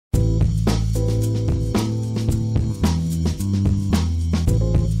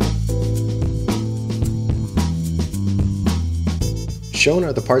Shown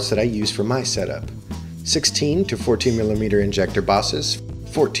are the parts that I use for my setup. 16 to 14mm injector bosses,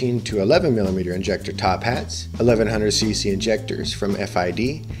 14 to 11mm injector top hats, 1100cc injectors from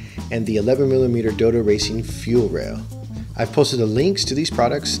FID, and the 11mm Dodo Racing fuel rail. I've posted the links to these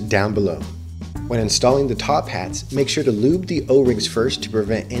products down below. When installing the top hats, make sure to lube the O-rings first to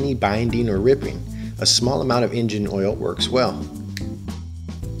prevent any binding or ripping. A small amount of engine oil works well.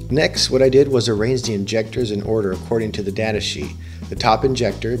 Next, what I did was arrange the injectors in order according to the data sheet, the top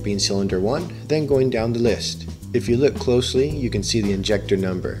injector being cylinder 1, then going down the list. If you look closely, you can see the injector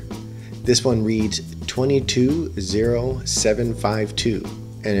number. This one reads 220752,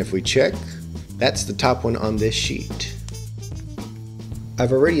 and if we check, that's the top one on this sheet.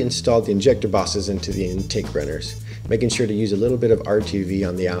 I've already installed the injector bosses into the intake runners, making sure to use a little bit of RTV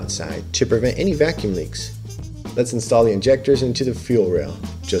on the outside to prevent any vacuum leaks. Let's install the injectors into the fuel rail.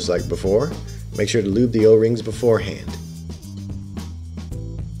 Just like before, make sure to lube the O-rings beforehand.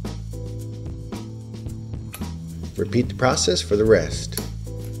 Repeat the process for the rest.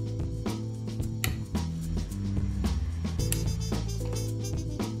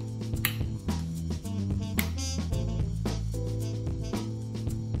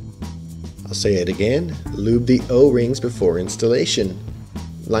 I'll say it again, lube the O-rings before installation.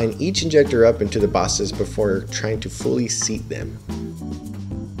 Line each injector up into the bosses before trying to fully seat them.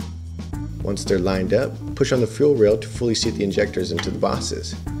 Once they're lined up, push on the fuel rail to fully seat the injectors into the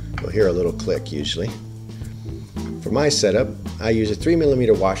bosses. You'll hear a little click usually. For my setup, I use a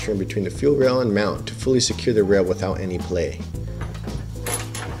 3mm washer in between the fuel rail and mount to fully secure the rail without any play.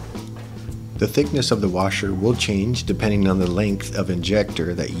 The thickness of the washer will change depending on the length of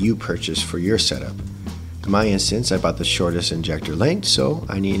injector that you purchase for your setup. In my instance, I bought the shortest injector length, so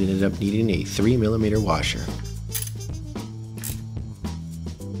I ended up needing a 3mm washer.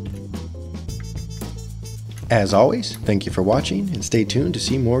 As always, thank you for watching and stay tuned to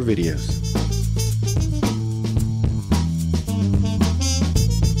see more videos.